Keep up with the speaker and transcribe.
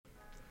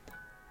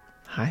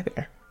Hi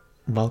there.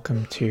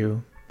 Welcome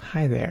to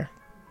Hi There,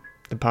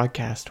 the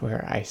podcast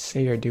where I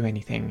say or do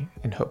anything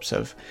in hopes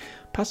of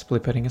possibly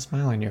putting a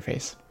smile on your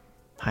face.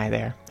 Hi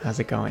there.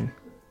 How's it going?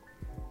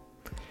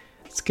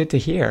 It's good to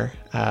hear.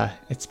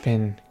 It's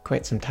been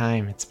quite some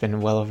time. It's been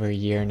well over a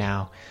year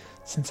now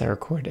since I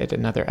recorded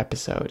another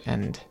episode,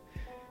 and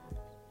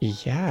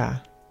yeah,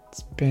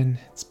 it's been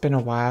a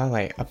while.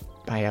 I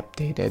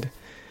updated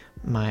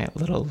my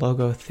little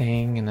logo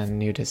thing and a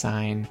new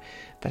design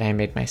that I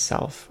made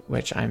myself,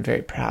 which I'm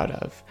very proud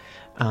of.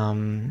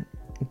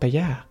 But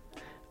yeah,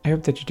 I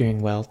hope that you're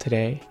doing well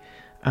today.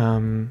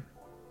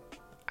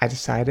 I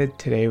decided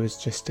today was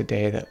just a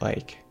day that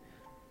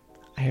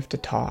I have to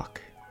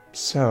talk.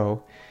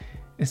 So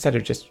instead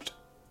of just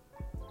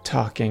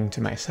talking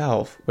to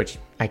myself, which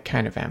I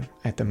kind of am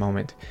at the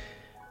moment,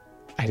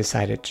 I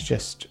decided to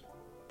just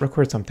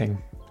record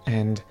something,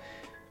 and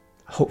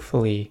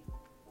hopefully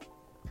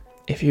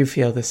if you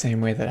feel the same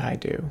way that I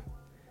do,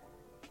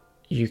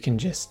 you can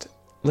just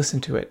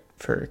listen to it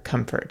for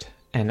comfort.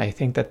 And I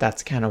think that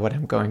that's kind of what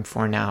I'm going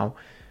for now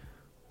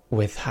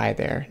with Hi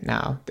There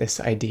now. This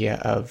idea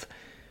of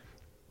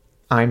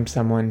I'm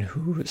someone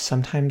who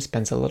sometimes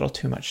spends a little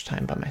too much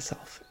time by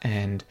myself.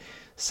 And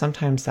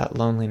sometimes that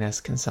loneliness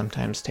can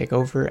sometimes take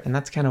over. And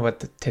that's kind of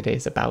what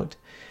today's about.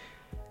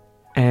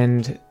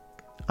 And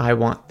I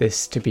want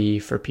this to be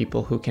for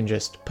people who can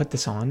just put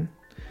this on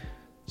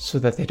so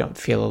that they don't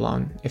feel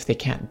alone if they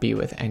can't be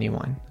with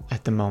anyone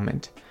at the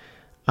moment.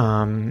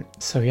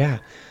 So yeah,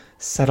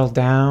 settle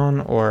down,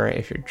 or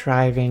if you're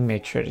driving,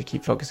 make sure to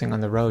keep focusing on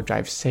the road,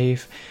 drive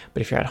safe.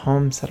 But if you're at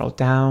home, settle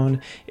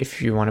down.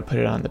 If you want to put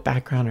it on the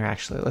background or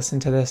actually listen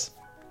to this,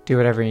 do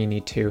whatever you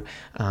need to.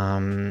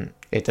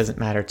 It doesn't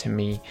matter to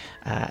me,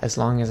 as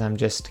long as I'm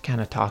just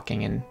kind of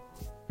talking and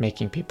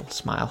making people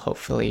smile,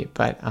 hopefully.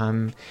 But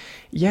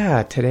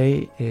yeah,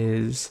 today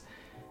is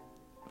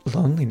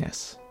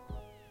loneliness,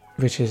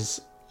 which is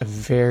a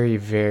very,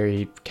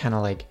 very kind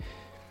of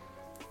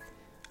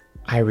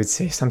I would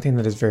say something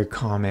that is very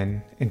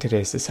common in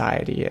today's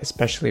society,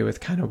 especially with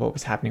kind of what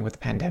was happening with the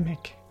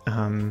pandemic.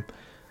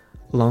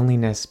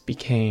 Loneliness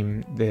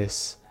became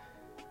this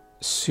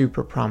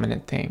super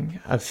prominent thing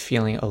of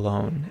feeling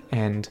alone,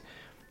 and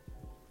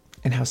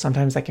how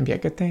sometimes that can be a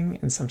good thing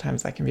and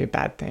sometimes that can be a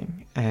bad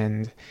thing.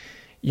 And,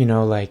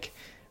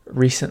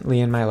 recently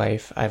in my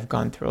life, I've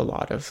gone through a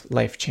lot of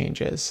life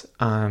changes,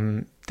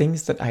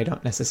 things that I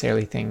don't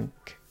necessarily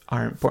think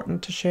are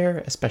important to share,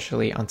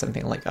 especially on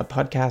something like a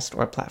podcast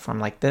or a platform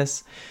like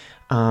this.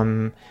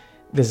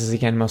 This is,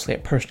 again, mostly a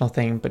personal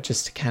thing, but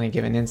just to kind of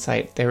give an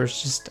insight, there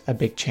was just a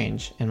big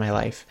change in my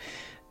life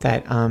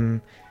that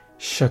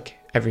shook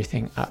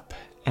everything up,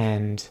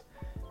 and,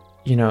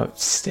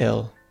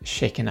 still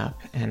shaken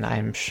up. And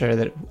I'm sure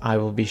that I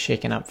will be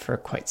shaken up for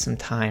quite some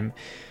time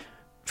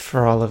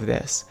for all of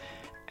this.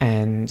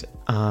 And,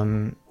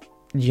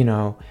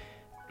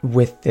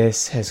 with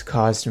this has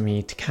caused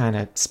me to kind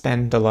of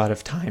spend a lot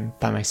of time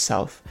by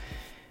myself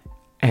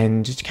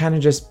and just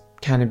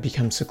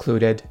become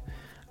secluded,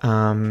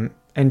 and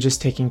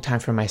just taking time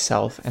for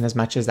myself. And as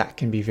much as that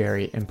can be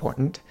very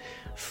important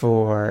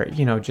for,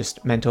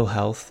 just mental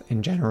health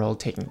in general,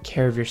 taking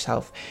care of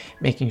yourself,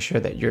 making sure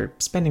that you're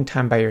spending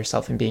time by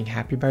yourself and being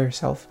happy by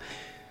yourself,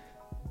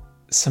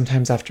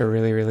 sometimes after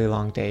really, really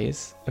long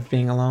days of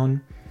being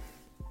alone,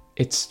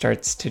 it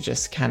starts to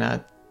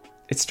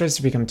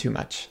become too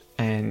much.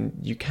 And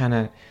you kind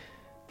of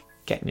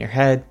get in your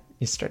head,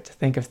 you start to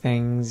think of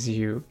things,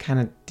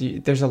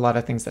 there's a lot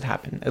of things that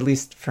happen, at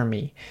least for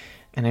me.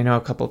 And I know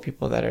a couple of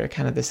people that are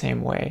kind of the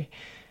same way.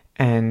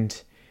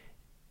 And,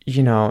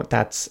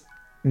 that's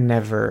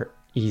never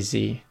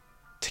easy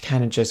to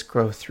kind of just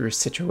grow through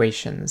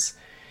situations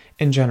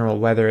in general,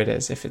 whether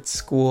if it's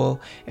school,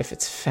 if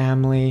it's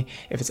family,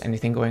 if it's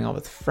anything going on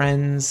with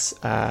friends,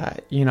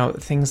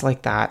 things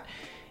like that.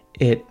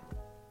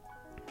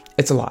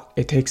 It's a lot.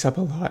 It takes up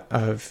a lot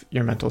of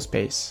your mental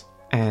space.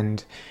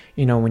 And,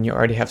 when you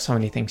already have so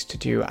many things to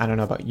do, I don't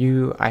know about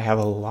you, I have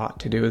a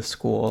lot to do with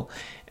school,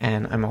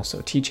 and I'm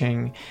also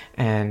teaching,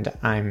 and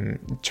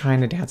I'm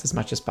trying to dance as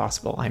much as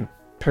possible. I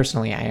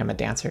am a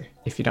dancer,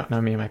 if you don't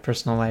know me in my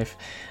personal life.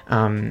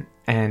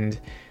 And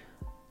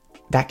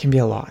that can be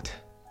a lot.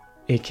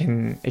 It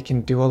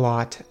can do a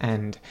lot,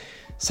 and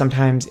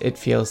sometimes it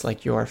feels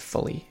like you're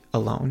fully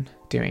alone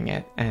doing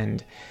it.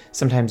 And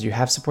sometimes you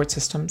have support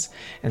systems,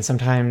 and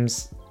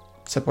sometimes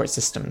support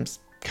systems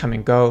come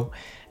and go,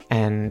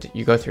 and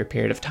you go through a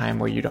period of time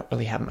where you don't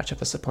really have much of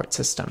a support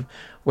system,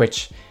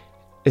 which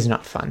is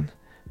not fun.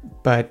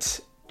 But,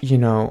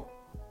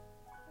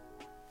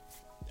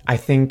 I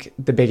think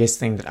the biggest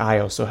thing that I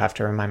also have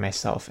to remind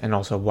myself, and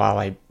also while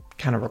I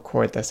kind of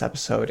record this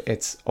episode,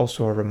 it's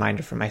also a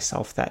reminder for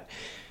myself that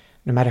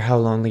no matter how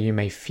lonely you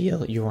may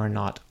feel, you are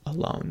not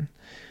alone,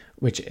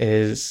 which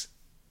is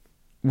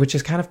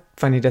kind of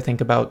funny to think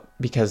about,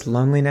 because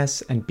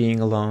loneliness and being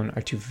alone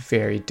are two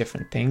very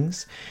different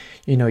things.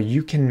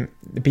 You can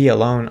be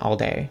alone all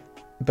day,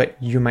 but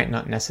you might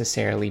not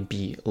necessarily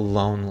be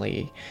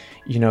lonely.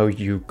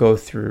 You go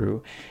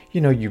through,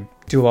 you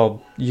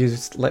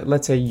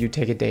let's say you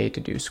take a day to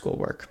do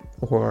schoolwork,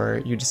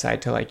 or you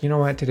decide to like, you know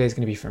what, today's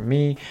going to be for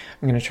me.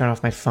 I'm going to turn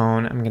off my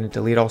phone. I'm going to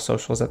delete all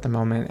socials at the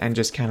moment and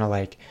just kind of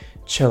like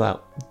chill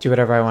out, do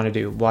whatever I want to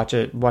do, watch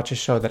a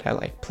show that I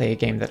like, play a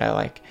game that I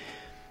like.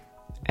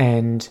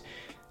 And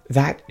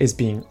that is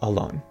being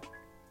alone,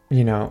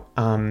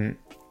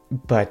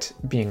 but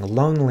being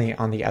lonely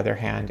on the other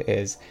hand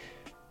is,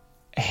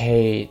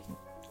 hey,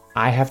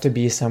 I have to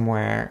be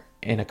somewhere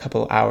in a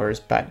couple hours,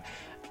 but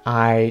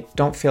I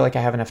don't feel like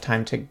I have enough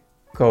time to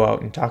go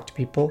out and talk to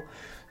people.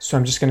 So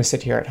I'm just going to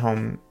sit here at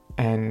home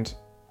and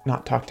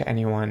not talk to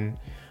anyone.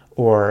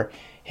 Or,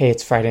 hey,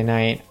 it's Friday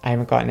night. I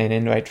haven't gotten an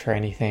invite for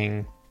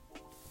anything.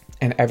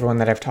 And everyone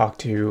that I've talked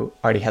to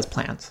already has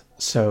plans.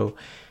 So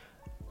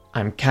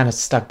I'm kind of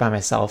stuck by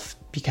myself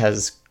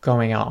because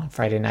going out on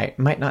Friday night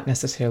might not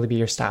necessarily be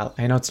your style.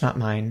 I know it's not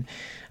mine,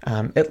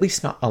 at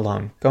least not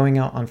alone. Going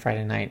out on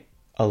Friday night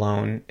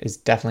alone is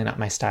definitely not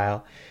my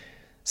style.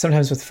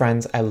 Sometimes with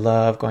friends, I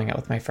love going out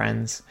with my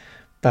friends,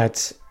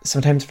 but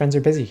sometimes friends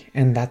are busy,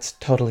 and that's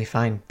totally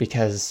fine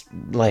because,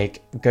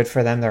 like, good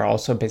for them. They're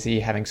also busy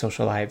having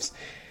social lives.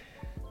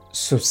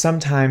 So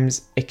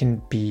sometimes it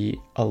can be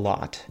a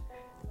lot,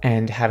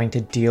 and having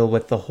to deal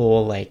with the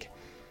whole, like,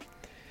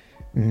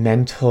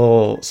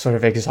 mental sort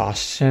of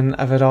exhaustion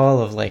of it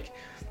all, of, like,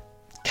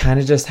 kind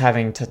of just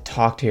having to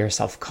talk to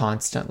yourself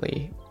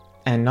constantly.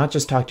 And not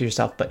just talk to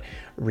yourself, but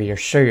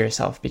reassure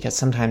yourself, because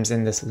sometimes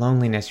in this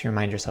loneliness, you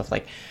remind yourself,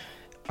 like,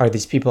 are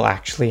these people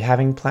actually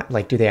having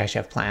do they actually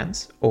have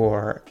plans?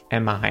 Or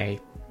am I,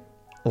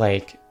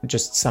 like,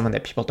 just someone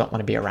that people don't want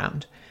to be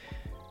around?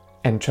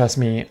 And trust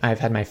me, I've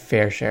had my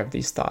fair share of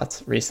these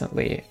thoughts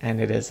recently,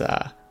 and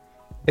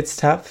it's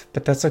tough,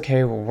 but that's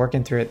okay. We're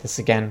working through it. This,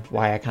 again,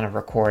 why I kind of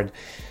record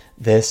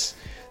this,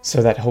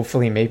 so that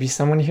hopefully maybe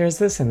someone hears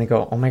this and they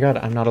go, oh my God,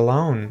 I'm not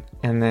alone.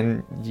 And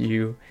then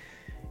you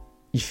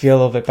feel a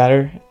little bit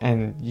better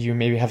and you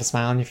maybe have a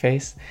smile on your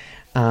face.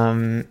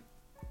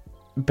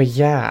 But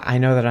yeah, I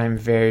know that I'm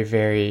very,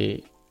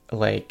 very,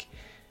 like,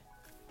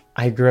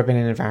 I grew up in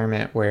an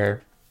environment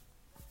where,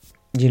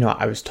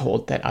 I was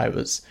told that I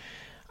was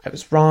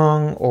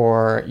wrong,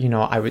 or,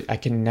 I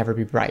can never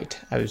be right.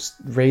 I was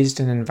raised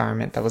in an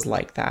environment that was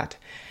like that,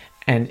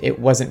 and it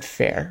wasn't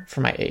fair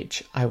for my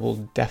age. I will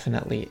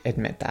definitely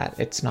admit that.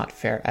 It's not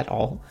fair at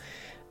all.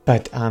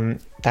 But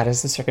that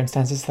is the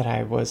circumstances that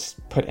I was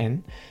put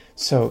in.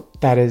 So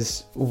that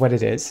is what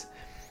it is.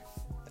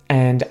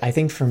 And I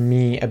think for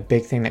me, a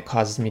big thing that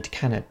causes me to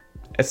kind of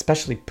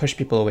especially push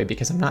people away,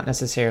 because I'm not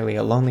necessarily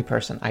a lonely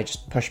person, I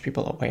just push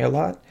people away a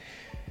lot,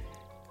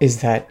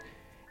 is that,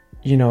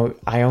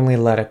 I only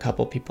let a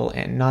couple people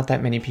in. Not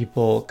that many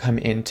people come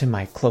into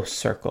my close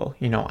circle.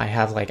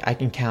 I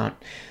can count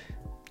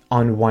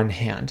on one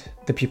hand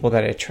the people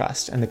that I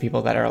trust and the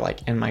people that are,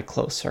 like, in my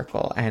close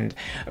circle. And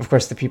of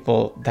course, the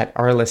people that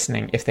are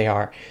listening, if they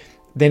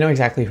know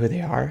exactly who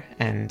they are,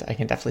 and I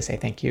can definitely say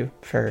thank you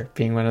for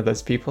being one of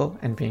those people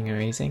and being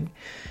amazing.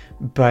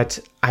 But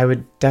I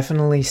would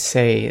definitely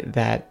say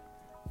that,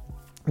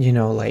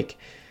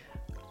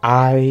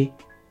 I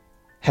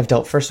have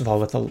dealt, first of all,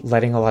 with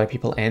letting a lot of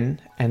people in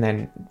and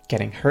then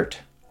getting hurt,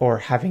 or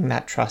having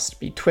that trust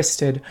be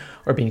twisted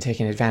or being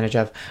taken advantage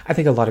of. I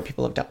think a lot of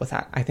people have dealt with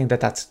that. I think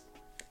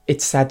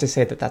it's sad to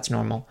say that that's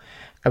normal.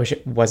 I wish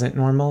it wasn't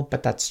normal,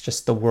 but that's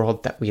just the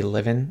world that we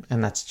live in,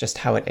 and that's just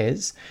how it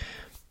is.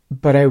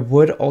 But I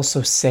would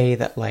also say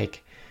that,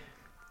 like,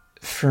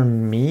 for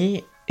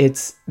me,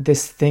 it's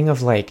this thing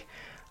of, like,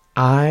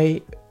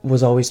 I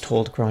was always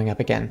told growing up,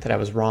 again, that I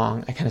was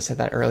wrong. I kind of said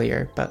that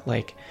earlier, but,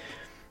 like,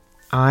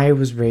 I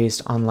was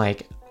raised on,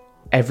 like,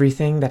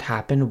 everything that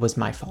happened was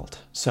my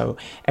fault. So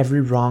every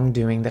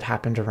wrongdoing that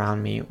happened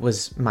around me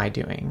was my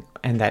doing.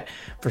 And that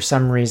for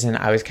some reason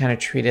I was kind of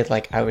treated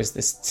like I was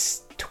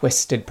this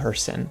twisted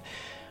person,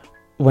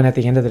 when at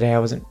the end of the day I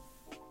wasn't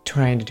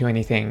trying to do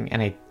anything,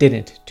 and I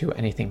didn't do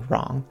anything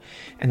wrong.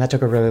 And that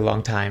took a really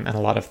long time and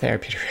a lot of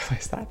therapy to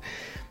realize that.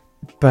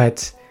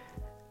 But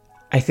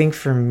I think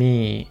for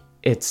me,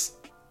 it's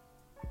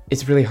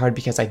really hard,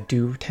 because I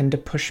do tend to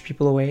push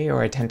people away,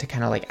 or I tend to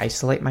kind of, like,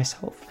 isolate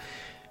myself,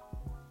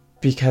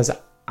 because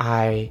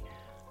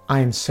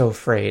I'm so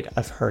afraid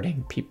of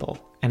hurting people.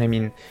 And I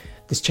mean,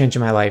 this change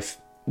in my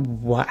life,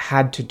 what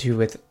had to do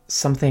with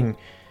something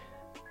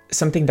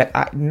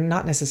that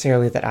not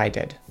necessarily that I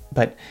did,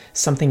 but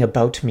something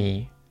about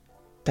me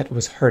that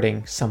was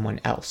hurting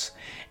someone else.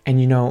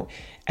 And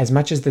as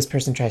much as this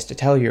person tries to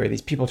tell you, or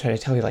these people try to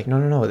tell you, like,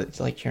 no, it's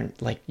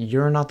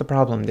you're not the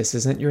problem. This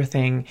isn't your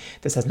thing.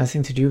 This has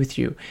nothing to do with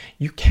you.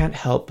 You can't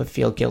help but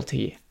feel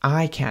guilty.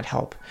 I can't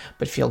help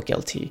but feel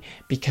guilty,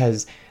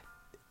 because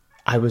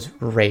I was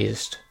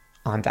raised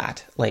on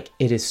that. Like,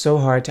 it is so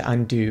hard to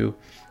undo,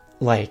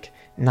 like,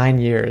 9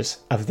 years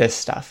of this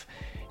stuff,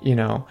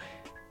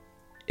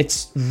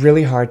 It's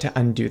really hard to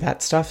undo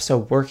that stuff. So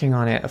working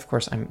on it, of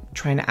course, I'm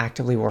trying to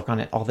actively work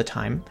on it all the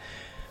time.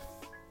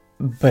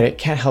 But it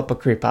can't help but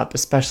creep up,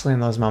 especially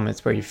in those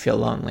moments where you feel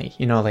lonely.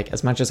 Like,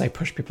 as much as I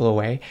push people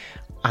away,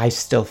 I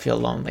still feel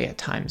lonely at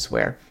times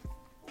where,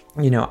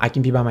 I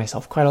can be by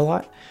myself quite a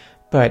lot.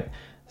 But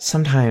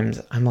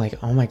sometimes I'm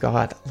like, oh my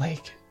God,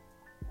 like,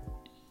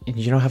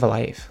 you don't have a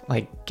life.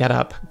 Like, get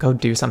up, go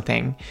do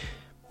something.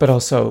 But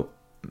also,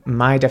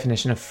 my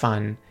definition of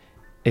fun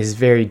is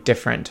very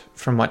different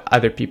from what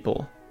other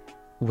people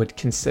would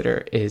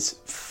consider is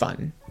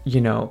fun.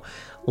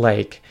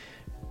 Like,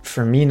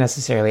 for me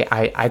necessarily,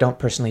 I don't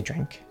personally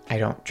drink. I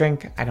don't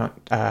drink. I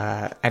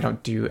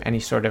don't do any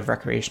sort of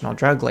recreational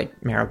drug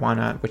like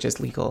marijuana, which is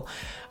legal.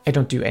 I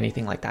don't do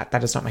anything like that.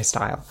 That is not my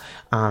style.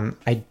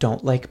 I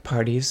don't like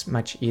parties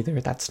much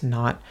either. That's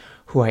not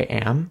who I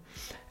am.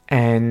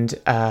 And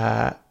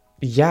I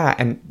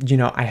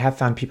have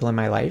found people in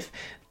my life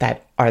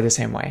that are the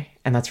same way.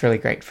 And that's really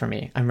great for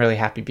me. I'm really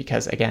happy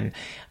because, again,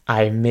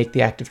 I make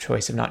the active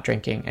choice of not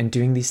drinking and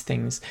doing these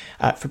things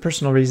for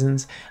personal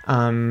reasons,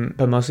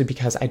 but mostly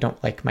because I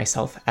don't like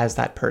myself as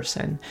that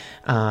person.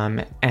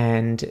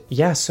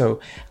 So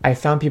I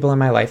found people in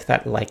my life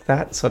that like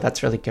that. So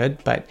that's really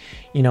good. But,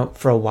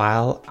 for a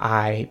while,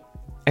 I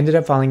ended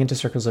up falling into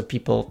circles of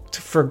people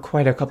for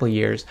quite a couple of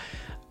years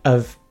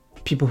of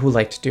people who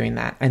liked doing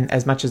that. And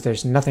as much as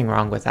there's nothing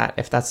wrong with that,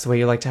 if that's the way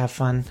you like to have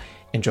fun,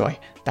 enjoy.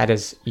 That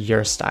is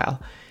your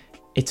style.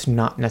 It's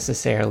not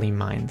necessarily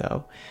mine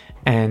though.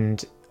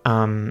 And,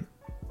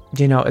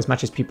 as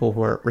much as people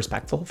were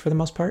respectful for the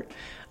most part,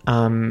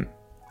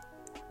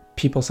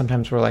 people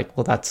sometimes were like,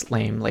 well, that's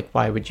lame. Like,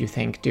 why would you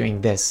think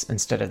doing this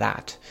instead of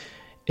that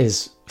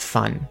is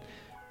fun?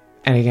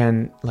 And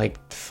again,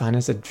 like, fun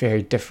is a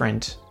very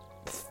different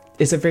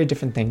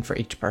thing for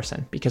each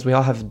person because we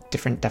all have a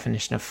different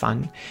definition of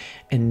fun,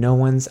 and no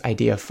one's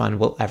idea of fun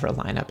will ever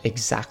line up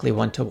exactly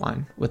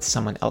 1-to-1 with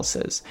someone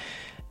else's.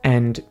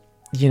 And,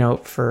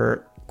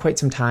 for quite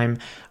some time,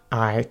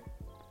 I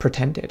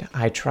pretended.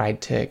 I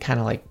tried to kind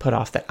of like put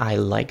off that I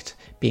liked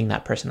being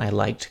that person. I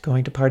liked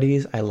going to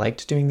parties. I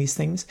liked doing these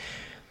things.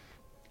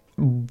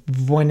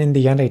 When in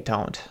the end, I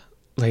don't.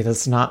 Like,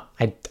 that's not,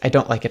 I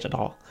don't like it at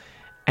all.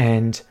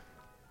 And,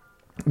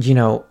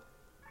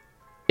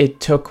 it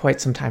took quite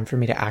some time for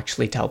me to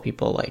actually tell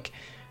people, like,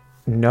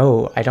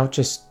 no, I don't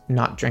just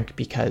not drink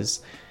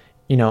because,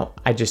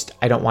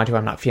 I don't want to,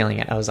 I'm not feeling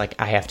it. I was like,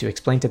 I have to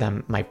explain to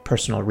them my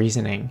personal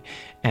reasoning.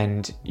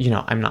 And,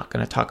 I'm not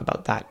going to talk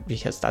about that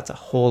because that's a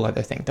whole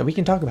other thing that we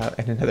can talk about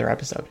in another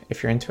episode.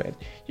 If you're into it,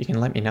 you can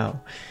let me know.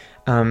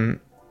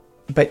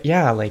 But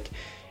yeah, like,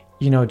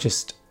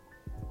 just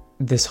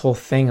this whole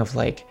thing of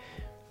like,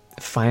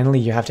 finally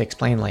you have to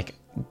explain, like,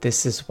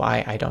 this is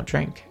why I don't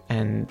drink,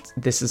 and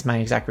this is my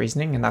exact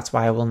reasoning, and that's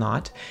why I will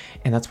not,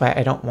 and that's why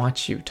I don't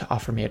want you to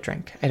offer me a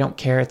drink. I don't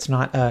care. It's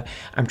not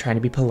I'm trying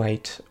to be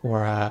polite,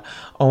 or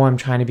I'm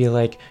trying to be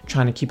like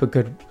trying to keep a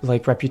good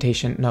like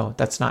reputation. No,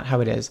 that's not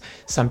how it is.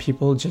 Some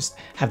people just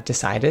have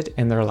decided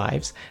in their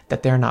lives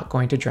that they're not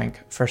going to drink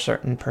for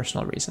certain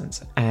personal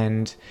reasons,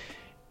 and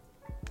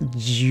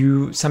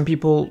some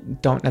people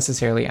don't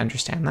necessarily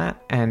understand that,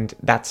 and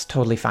that's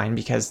totally fine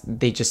because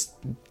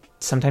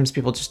sometimes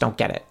people just don't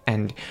get it,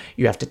 and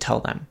you have to tell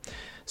them.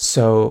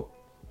 So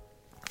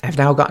I've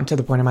now gotten to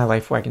the point in my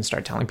life where I can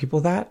start telling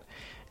people that,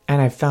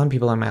 and I've found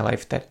people in my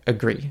life that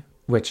agree,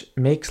 which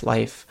makes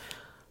life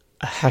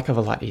a heck of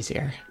a lot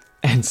easier,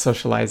 and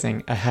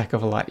socializing a heck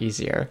of a lot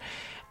easier.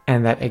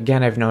 And that,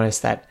 again, I've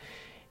noticed that,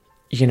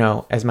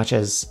 as much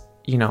as,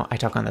 I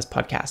talk on this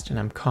podcast and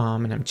I'm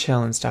calm and I'm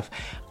chill and stuff,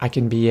 I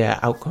can be an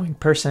outgoing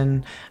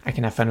person. I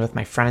can have fun with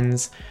my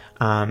friends.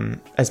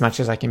 As much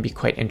as I can be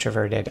quite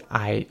introverted,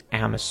 I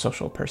am a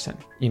social person.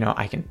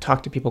 I can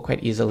talk to people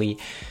quite easily.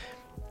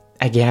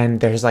 Again,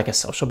 there's like a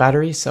social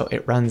battery, so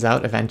it runs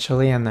out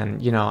eventually, and then,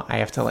 I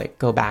have to like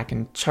go back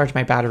and charge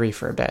my battery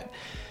for a bit.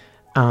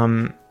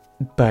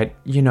 But,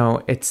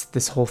 it's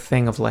this whole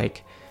thing of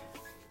like,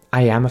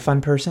 I am a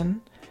fun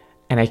person,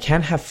 and I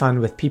can have fun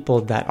with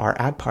people that are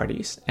at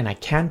parties, and I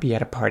can be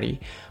at a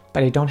party,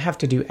 but I don't have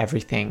to do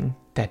everything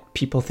that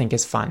people think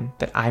is fun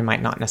that I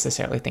might not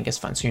necessarily think is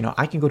fun. So,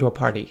 I can go to a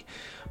party,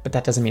 but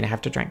that doesn't mean I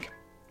have to drink.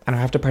 I don't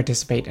have to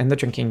participate in the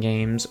drinking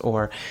games,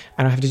 or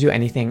I don't have to do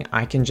anything.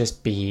 I can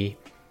just be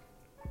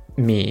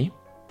me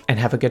and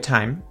have a good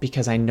time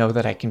because I know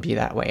that I can be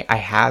that way. I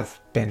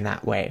have been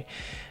that way.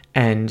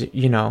 And,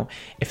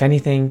 if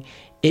anything,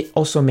 it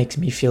also makes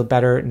me feel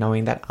better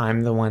knowing that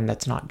I'm the one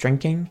that's not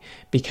drinking,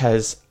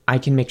 because I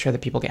can make sure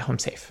that people get home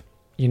safe.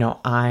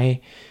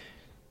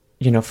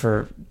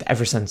 For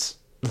ever since,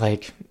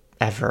 like,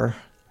 ever,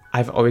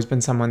 I've always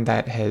been someone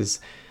that has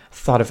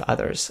thought of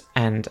others.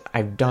 And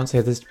I don't say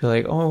this to be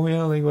like, oh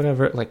yeah, like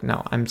whatever. Like,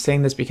 no, I'm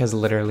saying this because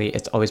literally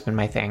it's always been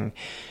my thing.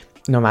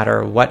 No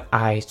matter what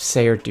I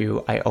say or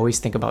do, I always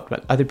think about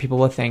what other people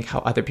will think, how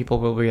other people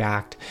will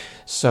react.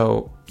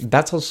 So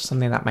that's also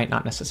something that might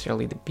not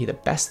necessarily be the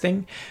best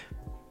thing,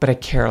 but I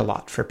care a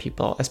lot for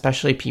people,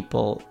 especially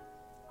people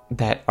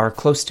that are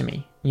close to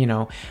me.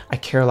 I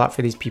care a lot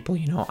for these people.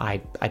 I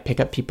pick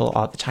up people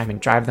all the time and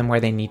drive them where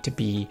they need to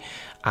be.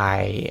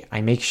 I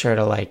make sure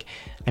to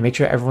I make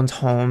sure everyone's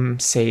home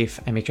safe.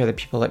 I make sure that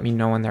people let me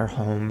know when they're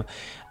home.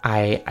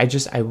 I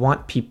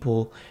want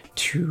people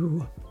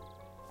to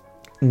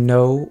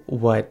know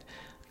what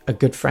a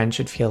good friend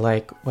should feel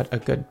like, what a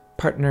good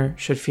partner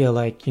should feel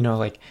like,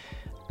 like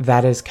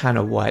that is kind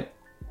of what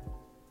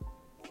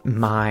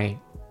my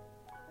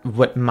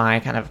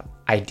kind of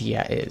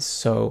idea is.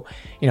 So,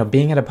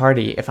 being at a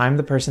party, if I'm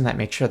the person that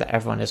makes sure that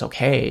everyone is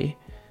okay,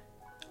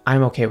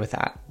 I'm okay with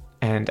that.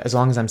 And as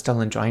long as I'm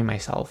still enjoying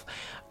myself,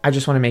 I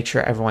just want to make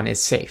sure everyone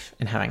is safe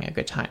and having a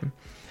good time.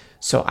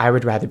 So I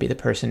would rather be the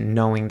person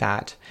knowing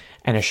that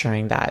and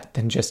assuring that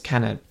than just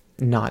kind of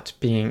not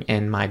being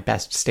in my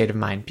best state of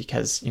mind,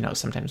 because,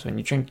 sometimes when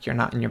you drink,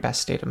 you're not in your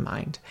best state of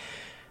mind.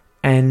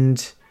 And,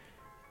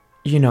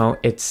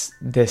 it's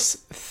this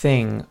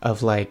thing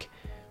of like,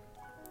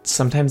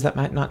 sometimes that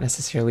might not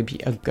necessarily be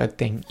a good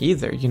thing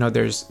either.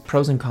 There's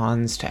pros and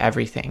cons to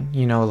everything,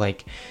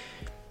 like,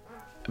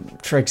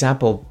 for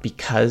example,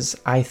 because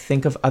I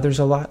think of others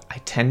a lot, I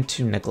tend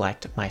to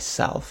neglect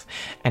myself.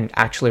 And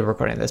actually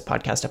recording this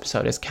podcast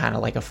episode is kind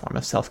of like a form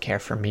of self-care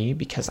for me,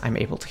 because I'm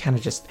able to kind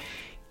of just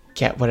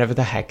get whatever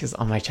the heck is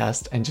on my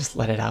chest and just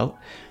let it out.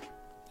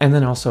 And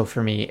then also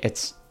for me,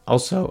 it's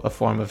also a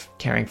form of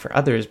caring for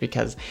others,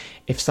 because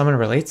if someone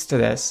relates to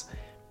this,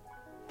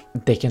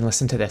 they can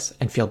listen to this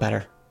and feel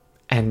better.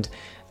 And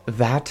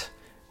that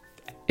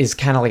is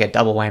kind of like a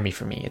double whammy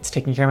for me. It's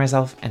taking care of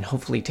myself and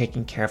hopefully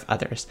taking care of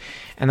others.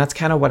 And that's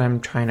kind of what I'm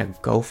trying to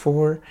go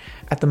for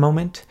at the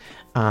moment.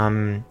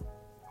 That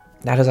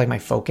is like my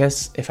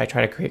focus. If I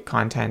try to create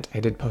content, I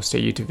did post a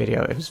YouTube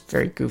video. It was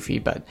very goofy,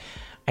 but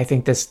I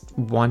think this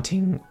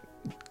wanting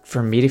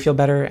for me to feel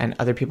better and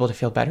other people to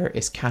feel better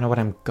is kind of what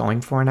I'm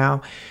going for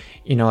now.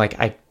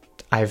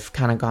 I've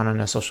kind of gone on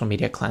a social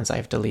media cleanse.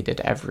 I've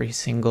deleted every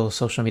single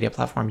social media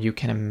platform you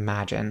can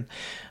imagine.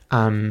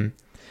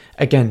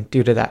 Again,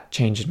 due to that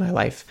change in my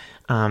life.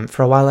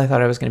 For a while, I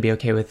thought I was going to be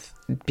okay with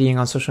being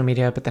on social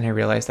media, but then I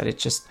realized that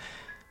it's just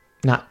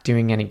not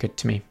doing any good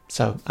to me.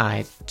 So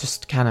I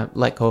just kind of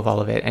let go of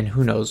all of it. And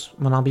who knows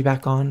when I'll be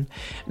back on.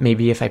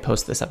 Maybe if I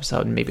post this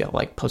episode, maybe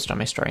I'll post it on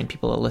my story and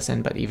people will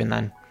listen. But even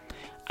then,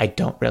 I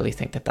don't really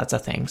think that that's a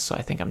thing. So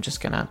I think I'm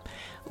just going to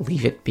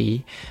leave it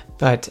be.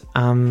 But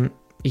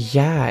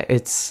yeah,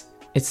 it's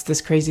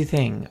this crazy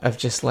thing of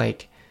just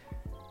like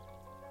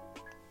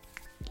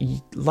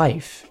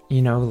life,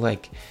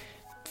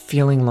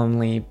 feeling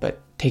lonely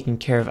but taking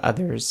care of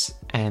others.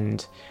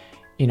 And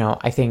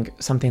I think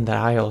something that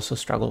I also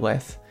struggle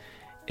with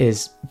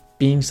is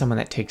being someone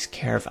that takes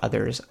care of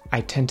others.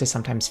 I tend to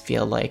sometimes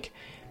feel like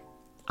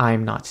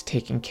I'm not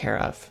taken care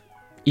of,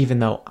 even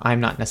though I'm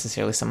not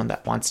necessarily someone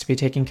that wants to be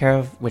taken care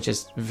of, which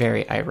is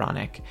very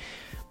ironic.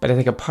 But I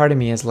think a part of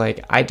me is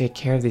like, I take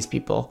care of these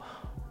people.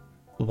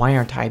 Why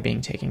aren't I being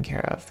taken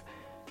care of?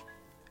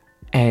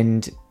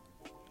 And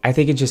I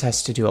think it just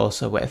has to do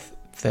also with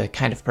the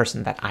kind of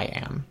person that I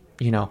am.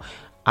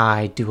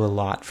 I do a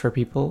lot for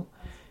people.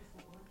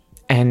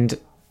 And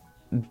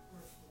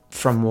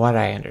from what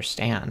I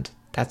understand,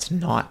 that's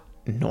not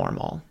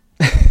normal.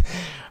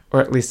 Or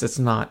at least it's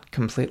not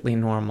completely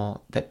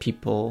normal that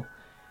people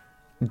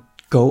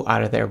go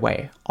out of their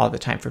way all the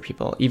time for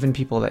people. Even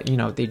people that,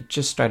 they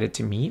just started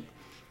to meet.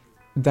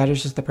 That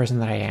is just the person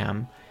that I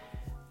am.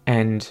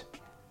 And,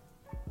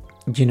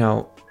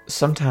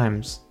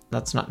 sometimes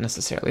that's not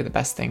necessarily the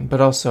best thing. But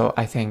also,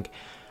 I think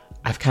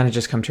I've kind of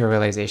just come to a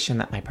realization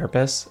that my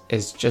purpose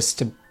is just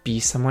to be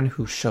someone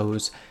who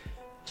shows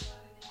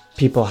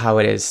people how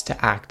it is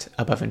to act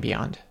above and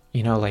beyond.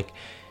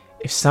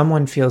 If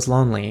someone feels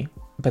lonely,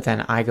 but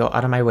then I go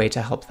out of my way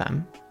to help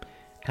them,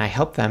 and I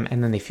help them,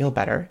 and then they feel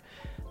better,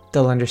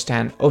 they'll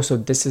understand, oh, so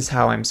this is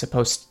how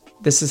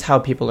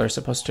people are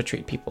supposed to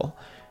treat people.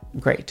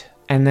 Great.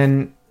 And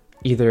then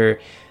either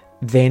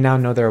they now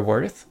know their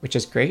worth, which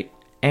is great,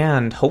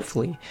 and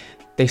hopefully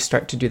they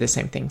start to do the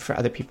same thing for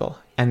other people.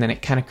 And then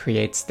it kind of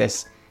creates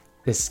this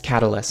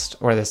catalyst,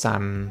 or this,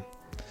 I'm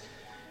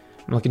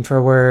looking for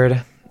a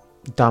word,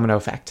 domino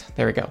effect.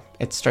 There we go.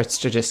 It starts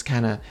to just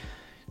kind of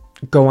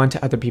go on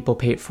to other people,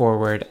 pay it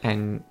forward.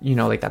 And,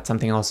 that's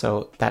something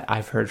also that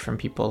I've heard from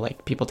people.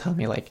 People tell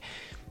me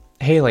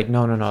hey,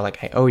 no,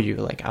 I owe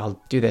you.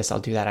 I'll do this, I'll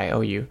do that, I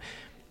owe you.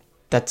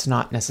 That's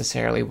not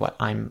necessarily what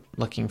I'm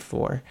looking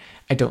for.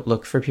 I don't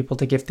look for people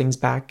to give things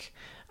back.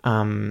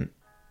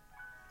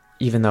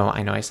 Even though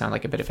I know I sound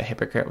like a bit of a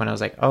hypocrite when I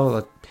was like, oh,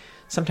 look,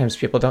 sometimes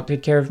people don't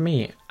take care of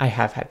me. I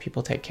have had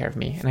people take care of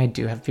me, and I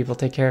do have people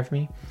take care of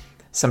me.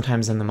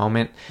 Sometimes in the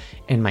moment,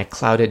 in my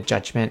clouded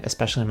judgment,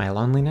 especially in my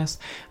loneliness,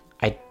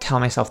 I tell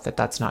myself that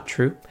that's not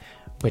true,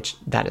 which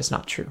that is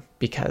not true,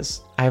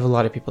 because I have a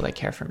lot of people that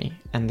care for me,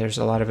 and there's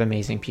a lot of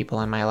amazing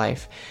people in my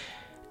life.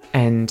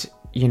 And,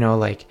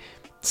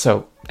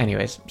 so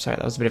anyways, sorry,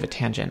 that was a bit of a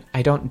tangent.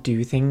 I don't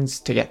do things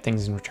to get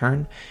things in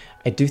return.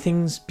 I do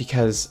things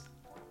because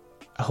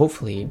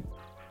hopefully,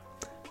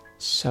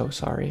 so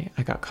sorry,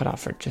 I got cut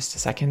off for just a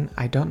second.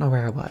 I don't know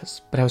where I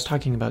was, but I was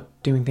talking about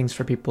doing things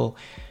for people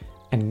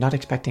and not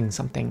expecting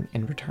something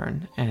in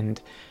return.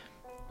 And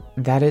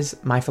that is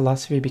my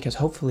philosophy, because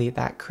hopefully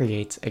that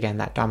creates, again,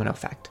 that domino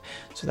effect,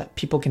 so that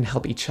people can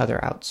help each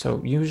other out.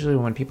 So usually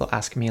when people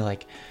ask me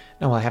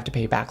no, well, I have to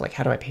pay you back.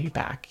 How do I pay you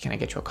back? Can I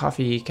get you a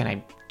coffee? Can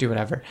I do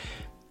whatever?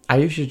 I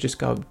usually just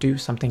go do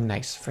something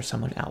nice for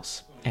someone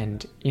else.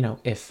 And,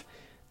 if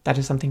that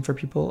is something for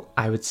people,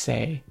 I would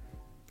say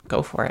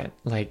go for it.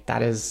 Like,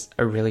 that is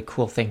a really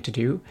cool thing to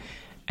do.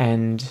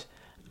 And,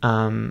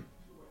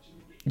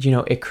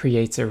 it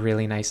creates a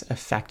really nice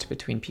effect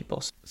between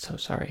people. So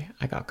sorry,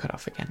 I got cut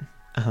off again.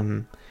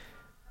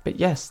 But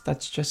yes,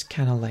 that's just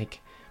kind of like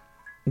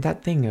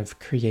that thing of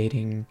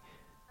creating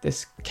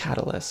this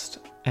catalyst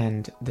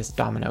and this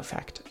domino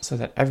effect so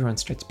that everyone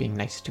starts being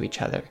nice to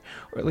each other,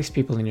 or at least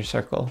people in your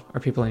circle or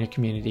people in your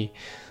community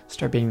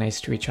start being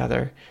nice to each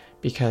other,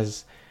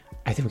 because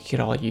I think we could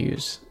all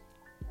use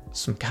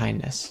some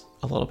kindness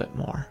a little bit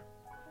more,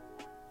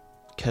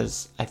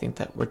 because I think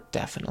that we're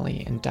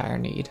definitely in dire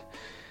need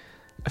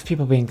of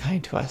people being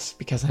kind to us,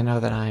 because I know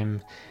that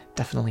I'm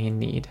definitely in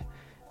need.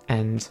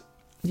 And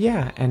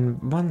yeah,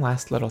 and one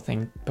last little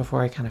thing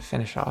before I kind of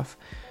finish off,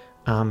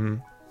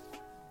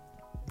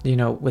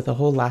 with the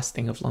whole last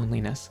thing of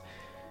loneliness,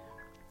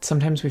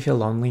 sometimes we feel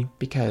lonely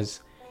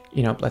because,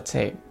 let's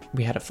say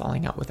we had a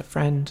falling out with a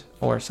friend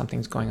or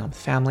something's going on with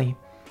family.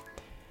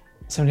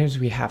 Sometimes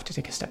we have to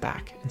take a step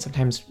back, and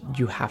sometimes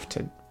you have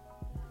to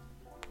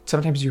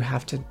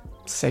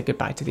say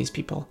goodbye to these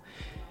people.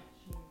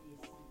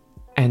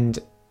 And,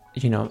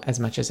 as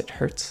much as it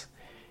hurts,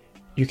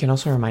 you can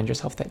also remind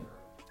yourself that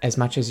as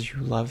much as you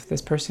love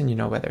this person,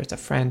 whether it's a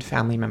friend,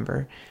 family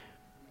member,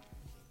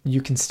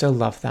 you can still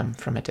love them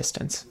from a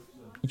distance.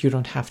 You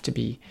don't have to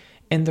be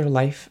in their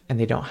life, and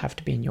they don't have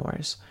to be in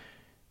yours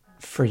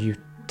for you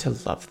to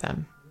love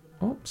them.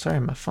 Oh, sorry,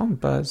 my phone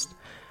buzzed.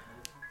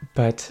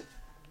 But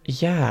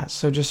yeah,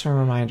 so just a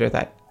reminder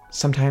that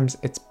sometimes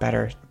it's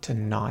better to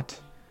not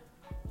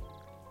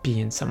be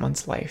in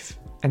someone's life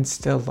and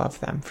still love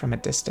them from a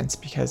distance,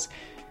 because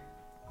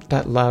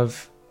that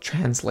love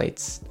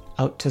translates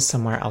out to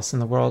somewhere else in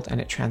the world, and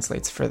it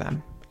translates for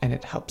them and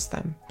it helps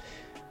them.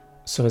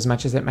 So as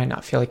much as it might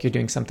not feel like you're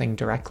doing something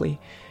directly,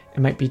 it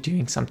might be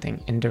doing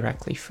something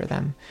indirectly for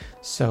them.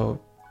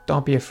 So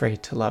don't be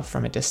afraid to love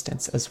from a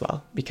distance as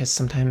well, because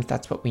sometimes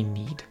that's what we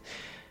need.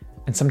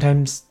 And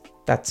sometimes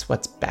that's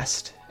what's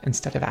best,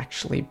 instead of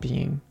actually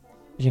being,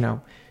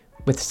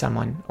 with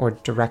someone or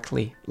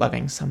directly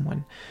loving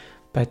someone.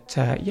 But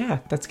yeah,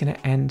 that's going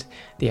to end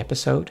the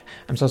episode.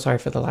 I'm so sorry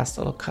for the last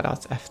little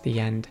cutouts at the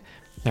end.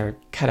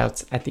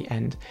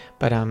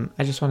 But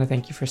I just want to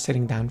thank you for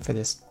sitting down for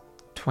this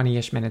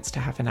 20-ish minutes to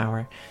half an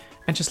hour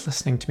and just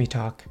listening to me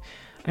talk.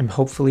 I'm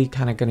hopefully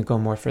kind of going to go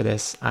more for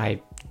this.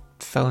 I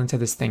fell into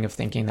this thing of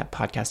thinking that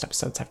podcast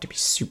episodes have to be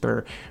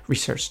super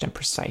researched and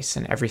precise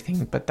and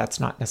everything, but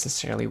that's not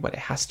necessarily what it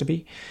has to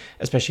be,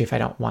 especially if I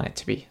don't want it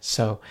to be.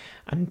 So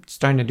I'm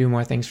starting to do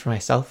more things for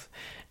myself.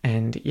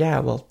 And yeah,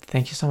 well,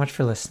 thank you so much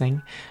for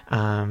listening.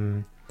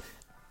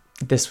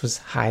 This was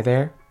Hi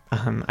There.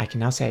 I can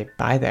now say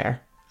bye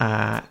there.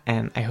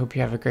 And I hope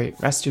you have a great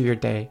rest of your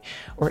day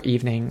or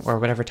evening or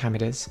whatever time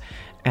it is.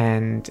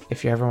 And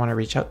if you ever want to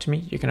reach out to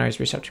me, you can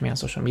always reach out to me on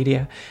social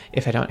media.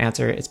 If I don't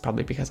answer, it's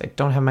probably because I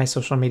don't have my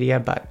social media,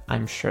 but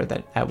I'm sure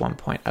that at one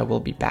point I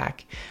will be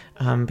back.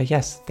 But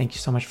yes, thank you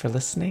so much for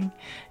listening,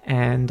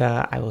 and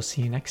I will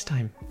see you next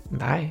time.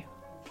 Bye.